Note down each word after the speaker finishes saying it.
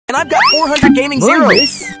and I've got 400 gaining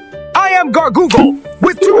zeros. I am Gargoogle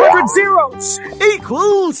with 200 zeros.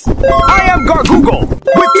 Equals. I am Gargoogle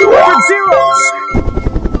with 200 zeros.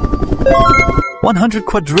 100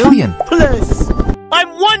 quadrillion. Plus. I'm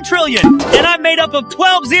 1 trillion, and I'm made up of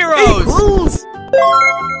 12 zeros. Equals.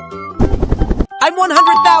 I'm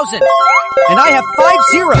 100,000, and I have 5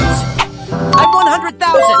 zeros. I'm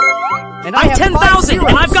 100,000, and I have 10,000, and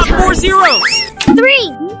I've got 4 zeros.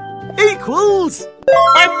 3. Equals.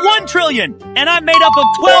 I'm 1 trillion, and I'm made up of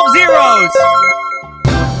 12 zeros.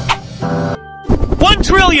 1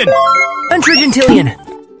 trillion. 1 trillion.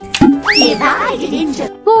 Divided into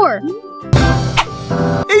 4.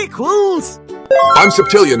 Equals. I'm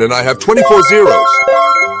septillion and I have 24 zeros.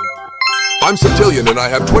 I'm septillion and I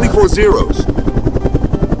have 24 zeros.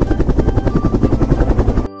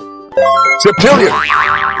 Septillion.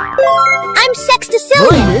 I'm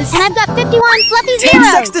sextillion, and I've got 51 fluffy 10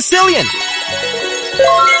 zeros. sextillion.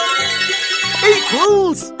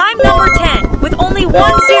 Equals. I'm number 10 with only 1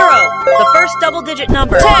 zero. The first double-digit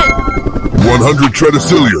number. 10. 100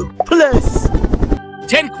 tredicillion. Plus.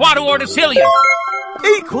 10 quadrillion.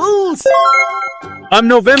 Equals. I'm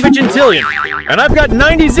November-gentillion, and I've got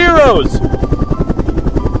 90 zeros.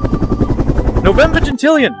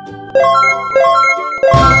 November-gentillion.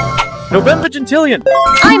 November-gentillion.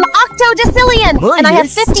 I'm octodecillion, and I have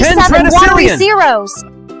 57 tredecillion. watery zeros.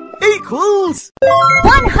 Equals.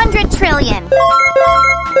 100 trillion.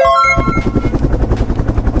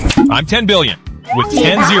 I'm 10 billion with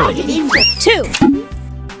 10 zeros. 2.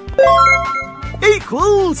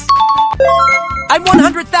 Equals. I'm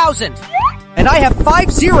 100,000, and I have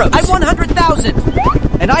 5 zeros. I'm 100,000,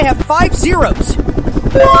 and I have 5 zeros.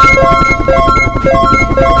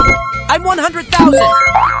 I'm 100,000,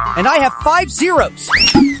 and I have 5 zeros.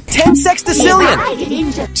 10 sextillion.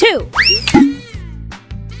 2.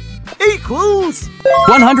 Equals.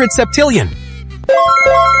 100 septillion.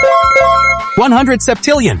 100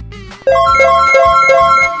 septillion.